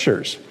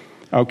Scriptures.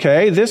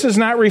 Okay? This is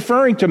not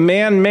referring to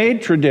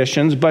man-made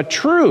traditions, but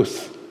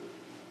truth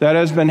that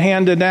has been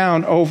handed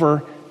down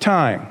over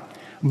time.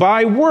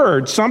 By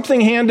word, something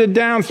handed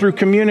down through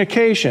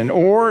communication,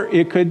 or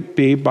it could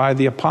be by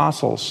the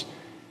apostles'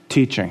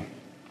 teaching.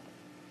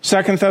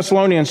 2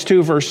 Thessalonians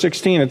 2, verse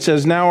 16, it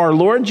says, now our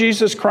Lord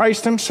Jesus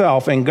Christ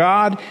himself and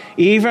God,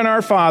 even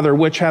our Father,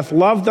 which hath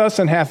loved us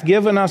and hath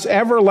given us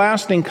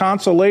everlasting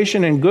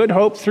consolation and good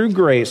hope through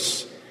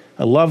grace.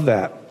 I love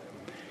that.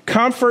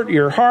 Comfort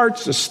your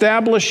hearts,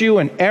 establish you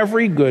in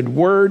every good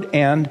word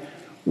and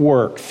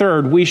work.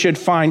 Third, we should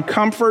find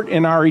comfort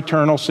in our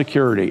eternal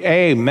security.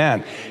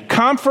 Amen.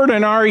 Comfort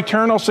in our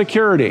eternal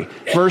security.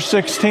 Verse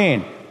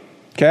 16.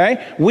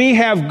 Okay? We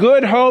have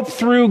good hope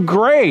through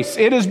grace.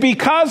 It is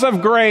because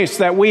of grace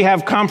that we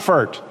have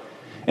comfort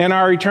in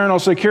our eternal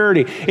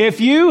security.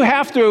 If you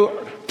have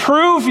to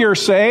prove you're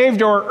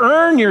saved or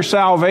earn your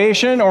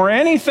salvation or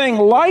anything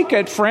like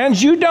it,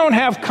 friends, you don't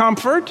have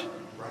comfort.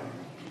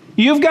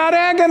 you've got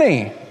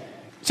agony.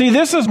 See,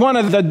 this is one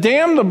of the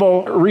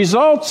damnable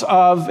results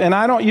of, and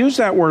I don't use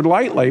that word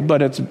lightly,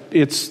 but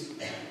it's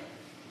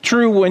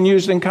true when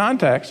used in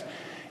context.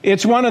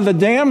 It's one of the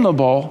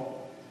damnable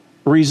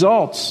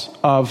results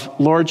of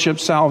lordship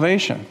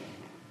salvation.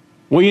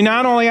 Well, you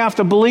not only have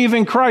to believe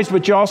in Christ,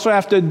 but you also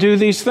have to do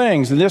these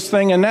things, this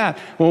thing and that.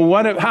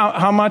 Well,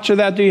 how much of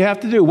that do you have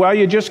to do? Well,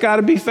 you just got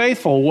to be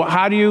faithful.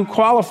 How do you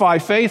qualify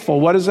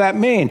faithful? What does that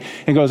mean?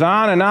 It goes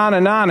on and on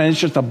and on, and it's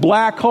just a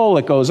black hole.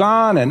 It goes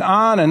on and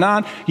on and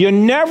on. You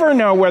never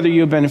know whether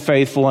you've been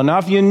faithful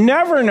enough. You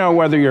never know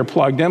whether you're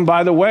plugged in.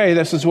 By the way,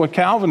 this is what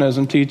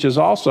Calvinism teaches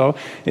also.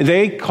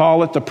 They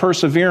call it the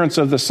perseverance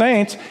of the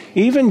saints.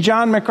 Even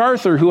John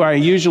MacArthur, who I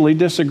usually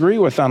disagree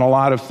with on a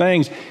lot of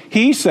things,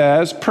 he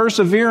says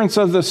perseverance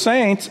of the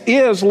saints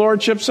is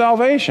lordship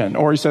salvation.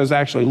 Or he says,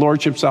 actually,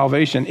 lordship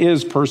salvation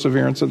is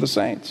perseverance of the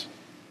saints.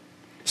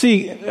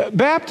 See,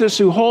 Baptists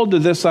who hold to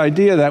this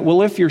idea that,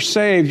 well, if you're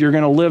saved, you're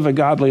going to live a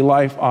godly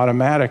life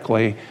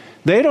automatically,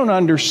 they don't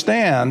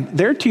understand.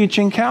 They're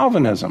teaching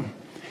Calvinism,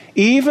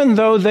 even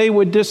though they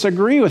would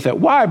disagree with it.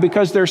 Why?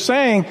 Because they're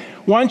saying,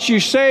 once you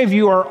save,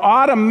 you are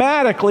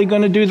automatically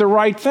going to do the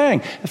right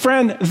thing.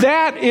 Friend,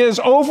 that is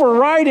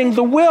overriding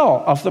the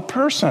will of the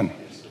person.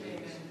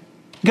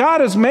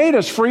 God has made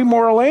us free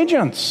moral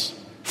agents.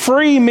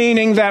 Free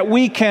meaning that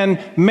we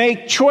can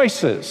make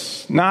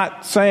choices,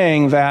 not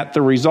saying that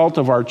the result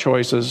of our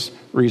choices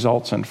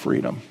results in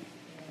freedom.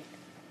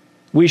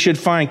 We should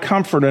find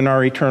comfort in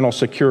our eternal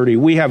security.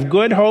 We have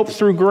good hope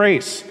through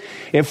grace.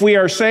 If we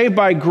are saved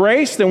by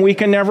grace, then we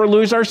can never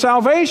lose our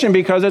salvation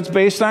because it's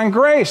based on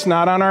grace,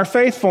 not on our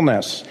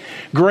faithfulness.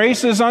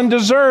 Grace is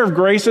undeserved.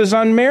 Grace is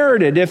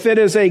unmerited. If it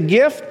is a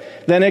gift,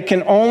 then it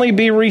can only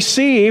be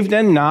received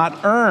and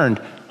not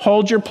earned.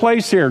 Hold your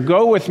place here.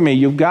 Go with me.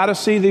 You've got to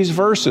see these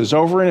verses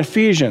over in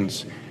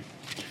Ephesians.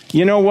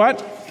 You know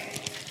what?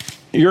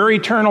 Your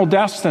eternal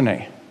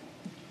destiny.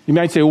 You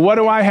might say, what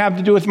do I have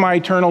to do with my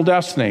eternal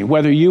destiny?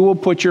 Whether you will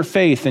put your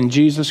faith in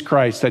Jesus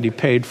Christ, that he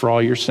paid for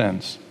all your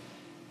sins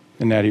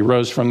and that he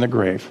rose from the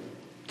grave.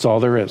 That's all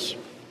there is.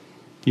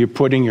 You're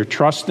putting your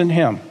trust in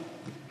him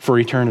for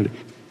eternity.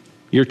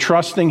 You're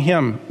trusting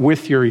him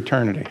with your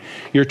eternity.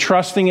 You're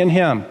trusting in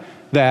him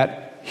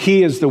that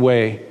he is the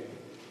way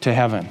to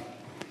heaven.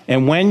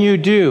 And when you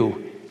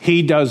do,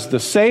 he does the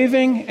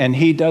saving and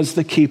he does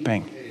the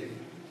keeping.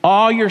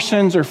 All your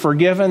sins are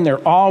forgiven.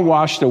 They're all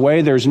washed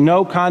away. There's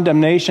no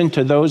condemnation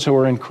to those who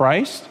are in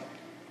Christ.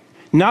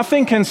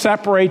 Nothing can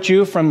separate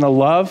you from the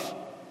love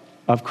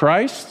of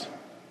Christ.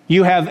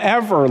 You have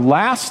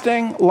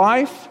everlasting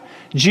life.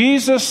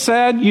 Jesus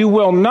said, you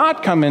will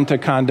not come into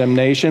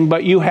condemnation,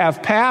 but you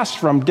have passed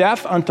from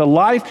death unto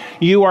life.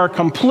 You are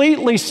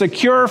completely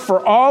secure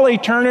for all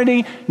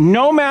eternity,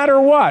 no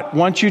matter what,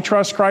 once you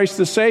trust Christ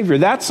the Savior.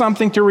 That's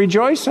something to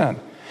rejoice in.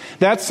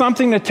 That's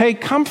something to take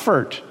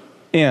comfort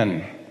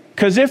in.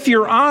 Because if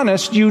you're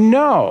honest, you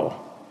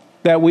know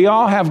that we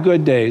all have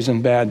good days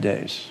and bad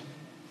days.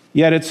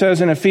 Yet it says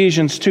in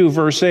Ephesians 2,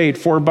 verse 8,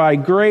 for by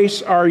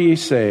grace are ye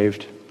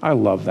saved. I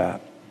love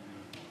that.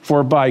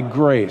 For by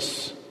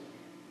grace,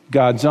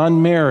 God's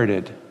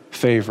unmerited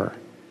favor,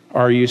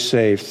 are you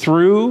saved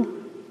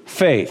through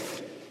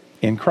faith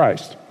in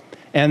Christ.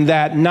 And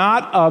that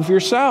not of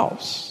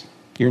yourselves.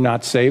 You're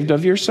not saved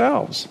of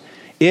yourselves.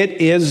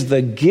 It is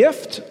the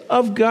gift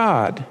of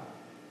God.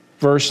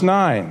 Verse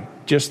 9,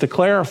 just to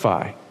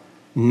clarify,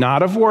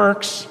 not of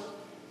works,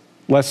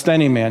 lest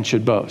any man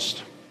should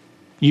boast.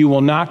 You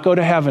will not go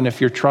to heaven if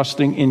you're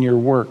trusting in your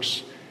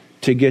works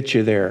to get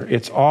you there.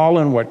 It's all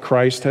in what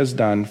Christ has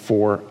done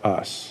for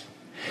us.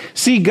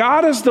 See,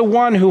 God is the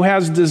one who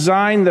has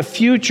designed the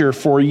future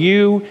for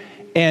you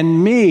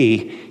and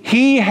me.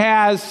 He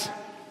has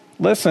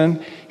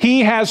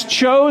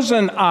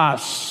chosen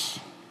us.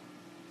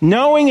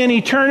 Knowing in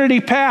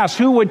eternity past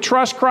who would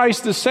trust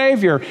Christ the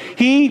Savior,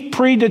 he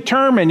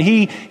predetermined,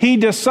 he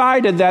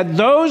decided that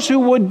those who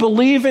would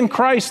believe in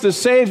Christ the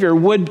Savior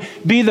would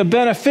be the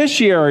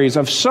beneficiaries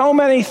of so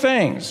many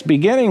things,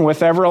 beginning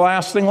with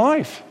everlasting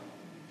life.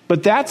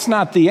 But that's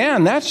not the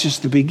end. That's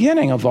just the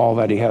beginning of all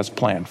that he has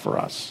planned for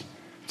us.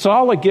 It's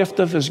all a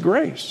gift of his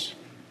grace.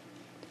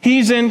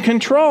 He's in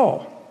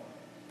control.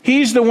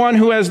 He's the one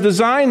who has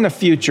designed the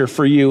future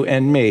for you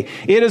and me.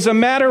 It is a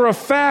matter of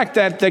fact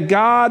that the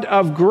God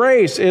of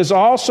grace is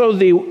also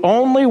the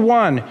only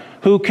one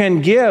who can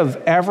give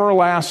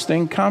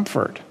everlasting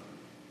comfort.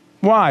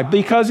 Why?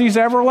 Because he's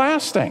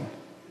everlasting.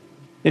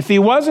 If he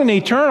wasn't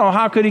eternal,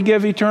 how could he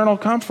give eternal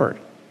comfort?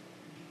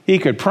 He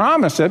could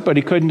promise it, but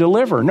he couldn't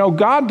deliver. No,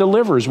 God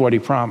delivers what he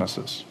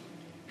promises.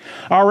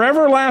 Our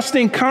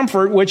everlasting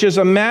comfort, which is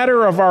a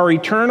matter of our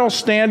eternal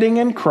standing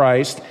in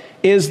Christ,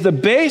 is the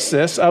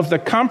basis of the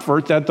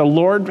comfort that the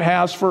Lord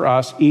has for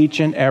us each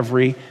and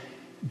every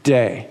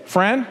day.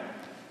 Friend,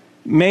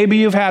 maybe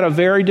you've had a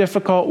very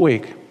difficult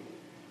week.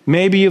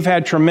 Maybe you've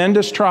had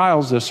tremendous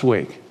trials this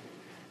week.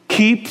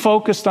 Keep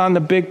focused on the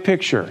big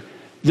picture.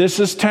 This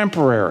is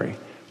temporary.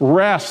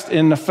 Rest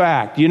in the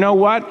fact. You know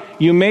what?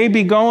 You may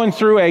be going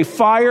through a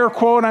fire,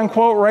 quote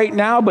unquote, right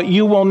now, but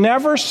you will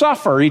never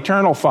suffer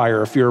eternal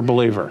fire if you're a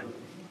believer.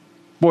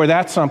 Boy,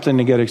 that's something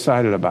to get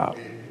excited about.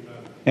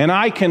 And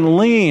I can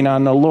lean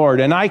on the Lord,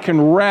 and I can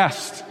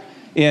rest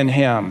in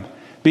Him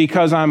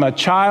because I'm a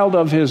child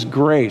of His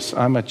grace.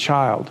 I'm a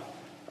child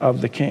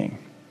of the King.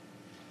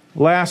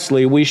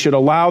 Lastly, we should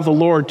allow the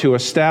Lord to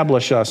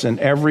establish us in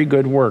every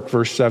good work.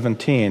 Verse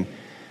 17.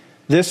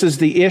 This is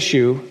the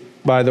issue,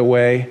 by the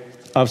way,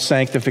 of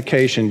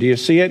sanctification. Do you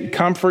see it?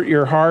 Comfort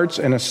your hearts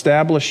and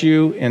establish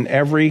you in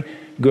every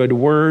good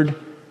word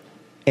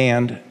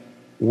and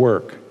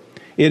work.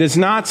 It is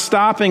not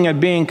stopping at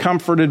being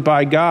comforted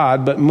by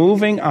God, but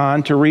moving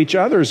on to reach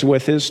others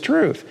with His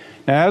truth.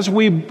 Now, as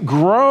we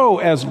grow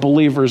as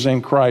believers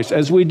in Christ,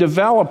 as we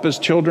develop as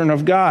children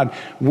of God,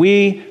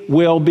 we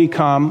will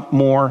become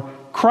more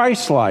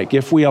Christ-like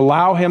if we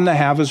allow Him to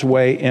have His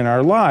way in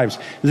our lives.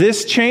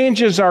 This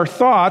changes our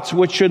thoughts,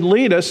 which should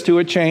lead us to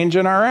a change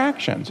in our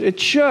actions. It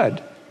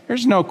should.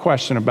 There's no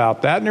question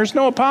about that, and there's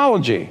no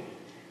apology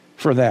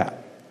for that.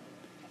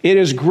 It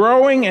is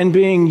growing and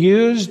being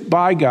used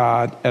by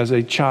God as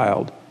a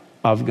child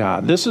of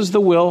God. This is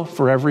the will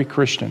for every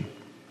Christian.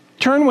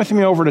 Turn with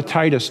me over to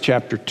Titus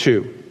chapter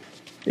 2.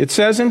 It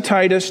says in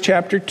Titus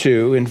chapter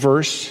 2 in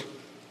verse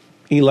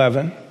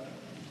 11,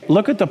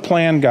 look at the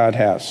plan God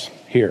has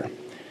here.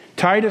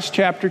 Titus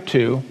chapter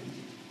 2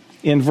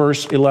 in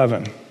verse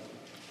 11.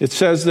 It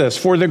says this,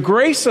 "For the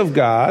grace of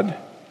God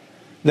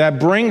that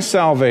brings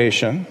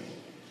salvation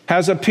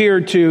has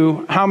appeared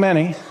to" how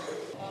many?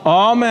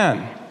 All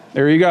men.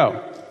 There you go.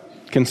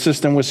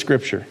 Consistent with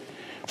Scripture.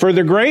 "For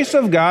the grace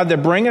of God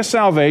that bringeth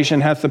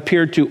salvation hath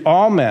appeared to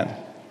all men."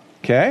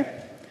 Okay?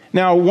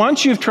 Now,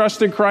 once you've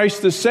trusted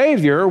Christ as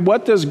Savior,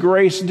 what does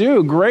grace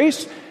do?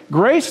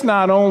 Grace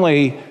not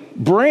only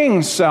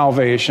brings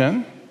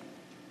salvation,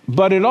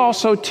 but it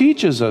also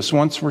teaches us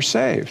once we're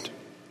saved.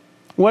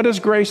 What does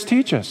grace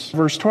teach us?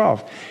 Verse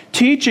 12.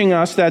 "Teaching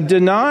us that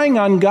denying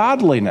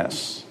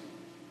ungodliness,"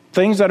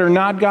 things that are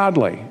not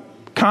godly,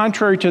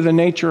 contrary to the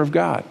nature of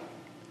God,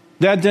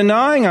 "that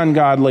denying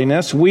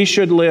ungodliness, we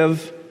should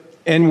live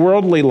in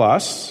worldly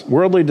lusts,"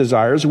 worldly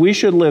desires, "we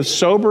should live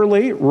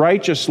soberly,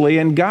 righteously,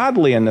 and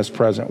godly in this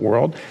present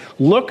world,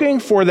 looking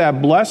for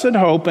that blessed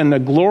hope and the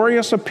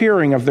glorious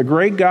appearing of the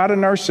great God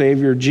and our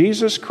Savior,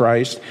 Jesus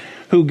Christ,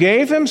 who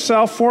gave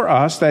Himself for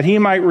us that He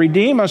might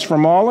redeem us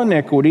from all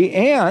iniquity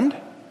and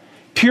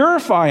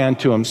purify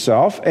unto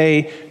Himself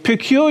a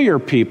peculiar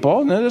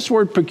people." Now, this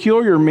word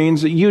peculiar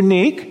means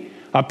unique,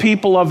 a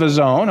people of His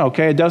own,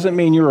 okay? It doesn't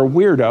mean you're a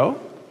weirdo.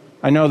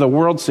 I know the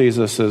world sees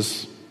us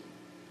as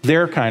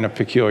their kind of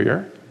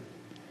peculiar,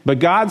 but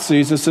God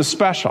sees us as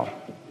special.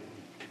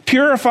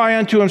 "Purify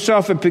unto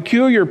Himself a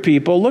peculiar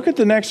people." Look at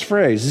the next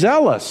phrase,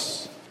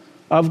 "zealous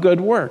of good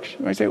works."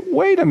 You might say,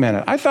 wait a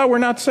minute, I thought we're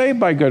not saved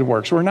by good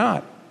works. We're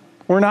not.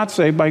 We're not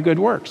saved by good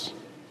works.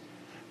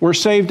 We're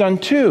saved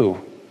unto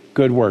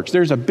good works.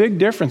 There's a big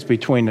difference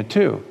between the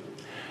two.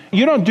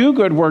 You don't do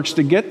good works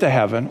to get to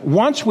heaven.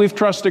 Once we've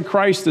trusted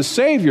Christ as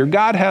Savior,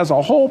 God has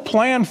a whole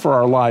plan for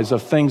our lives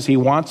of things He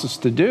wants us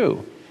to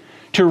do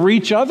to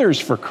reach others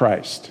for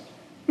Christ.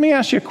 Let me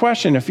ask you a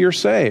question. If you're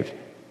saved,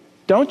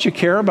 don't you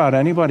care about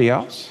anybody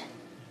else?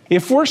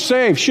 If we're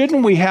saved,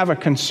 shouldn't we have a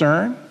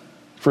concern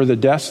for the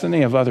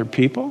destiny of other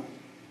people?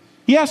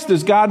 Yes,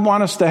 does God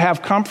want us to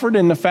have comfort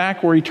in the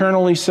fact we're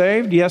eternally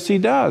saved? Yes, He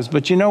does.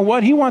 But you know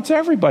what? He wants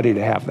everybody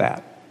to have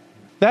that.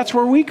 That's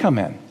where we come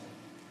in,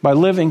 by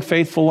living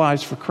faithful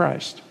lives for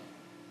Christ.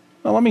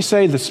 Now, let me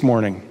say this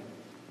morning,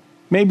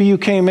 maybe you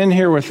came in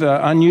here with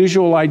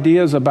unusual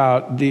ideas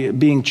about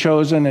being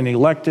chosen and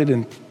elected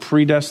and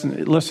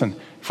predestined. Listen,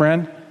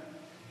 friend,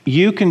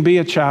 you can be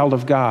a child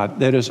of God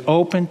that is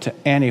open to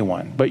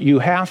anyone, but you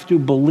have to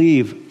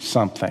believe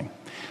something.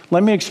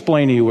 Let me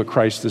explain to you what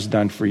Christ has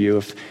done for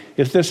you.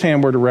 If this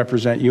hand were to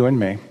represent you and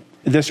me,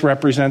 this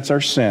represents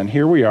our sin.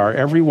 Here we are.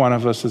 Every one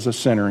of us is a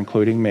sinner,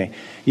 including me.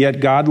 Yet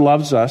God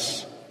loves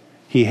us.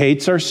 He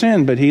hates our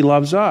sin, but He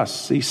loves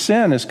us. See,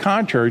 sin is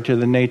contrary to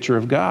the nature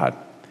of God.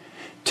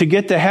 To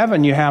get to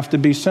heaven, you have to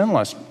be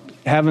sinless.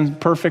 Heaven's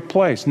perfect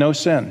place. No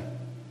sin.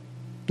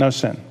 No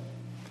sin.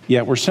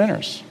 Yet we're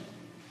sinners.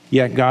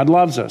 Yet God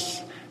loves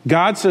us.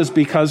 God says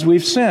because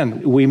we've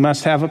sinned, we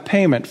must have a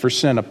payment for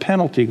sin. A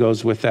penalty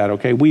goes with that,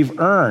 okay? We've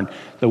earned,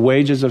 the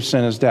wages of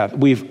sin is death.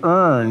 We've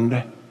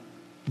earned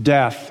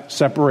death,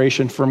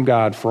 separation from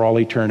God for all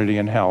eternity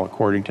in hell,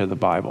 according to the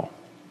Bible.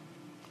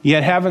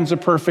 Yet heaven's a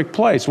perfect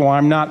place. Well,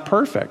 I'm not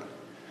perfect.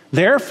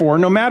 Therefore,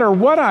 no matter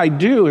what I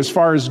do as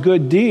far as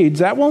good deeds,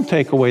 that won't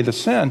take away the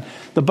sin.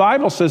 The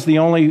Bible says the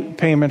only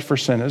payment for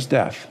sin is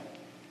death,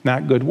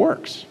 not good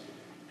works.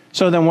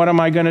 So then what am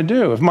I going to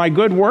do? If my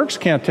good works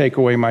can't take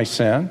away my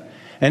sin,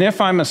 and if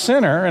I'm a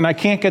sinner and I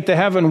can't get to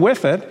heaven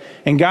with it,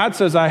 and God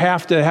says I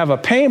have to have a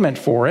payment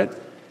for it,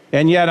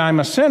 and yet I'm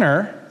a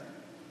sinner,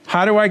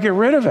 how do I get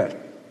rid of it?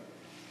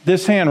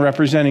 This hand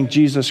representing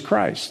Jesus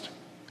Christ,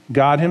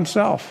 God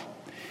Himself.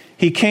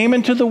 He came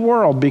into the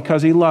world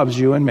because He loves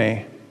you and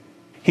me.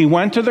 He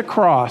went to the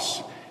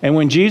cross And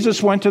when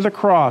Jesus went to the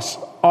cross,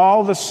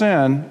 all the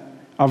sin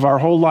of our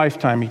whole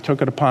lifetime, he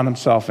took it upon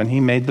himself and he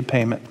made the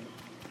payment.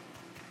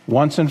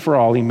 Once and for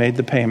all, he made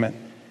the payment.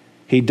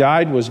 He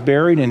died, was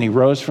buried, and he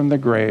rose from the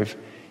grave.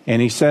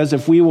 And he says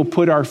if we will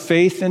put our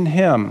faith in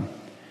him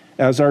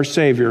as our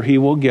Savior, he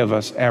will give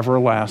us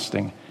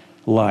everlasting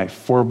life.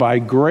 For by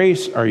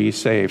grace are ye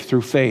saved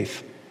through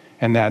faith,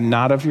 and that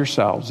not of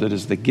yourselves. It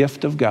is the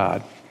gift of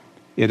God.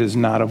 It is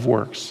not of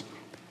works,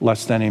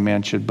 lest any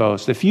man should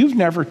boast. If you've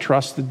never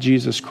trusted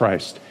Jesus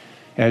Christ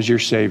as your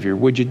Savior,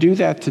 would you do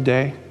that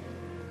today?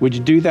 Would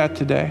you do that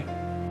today?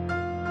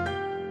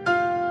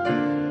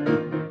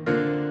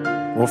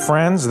 Well,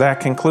 friends, that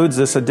concludes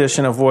this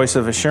edition of Voice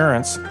of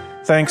Assurance.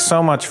 Thanks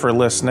so much for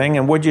listening,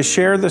 and would you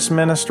share this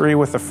ministry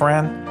with a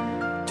friend?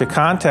 To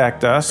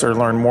contact us or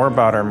learn more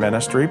about our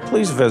ministry,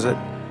 please visit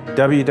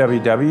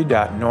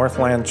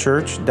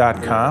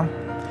www.northlandchurch.com.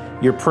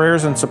 Your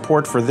prayers and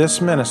support for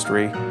this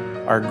ministry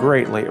are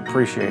greatly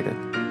appreciated.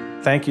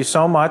 Thank you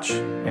so much,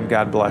 and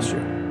God bless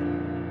you.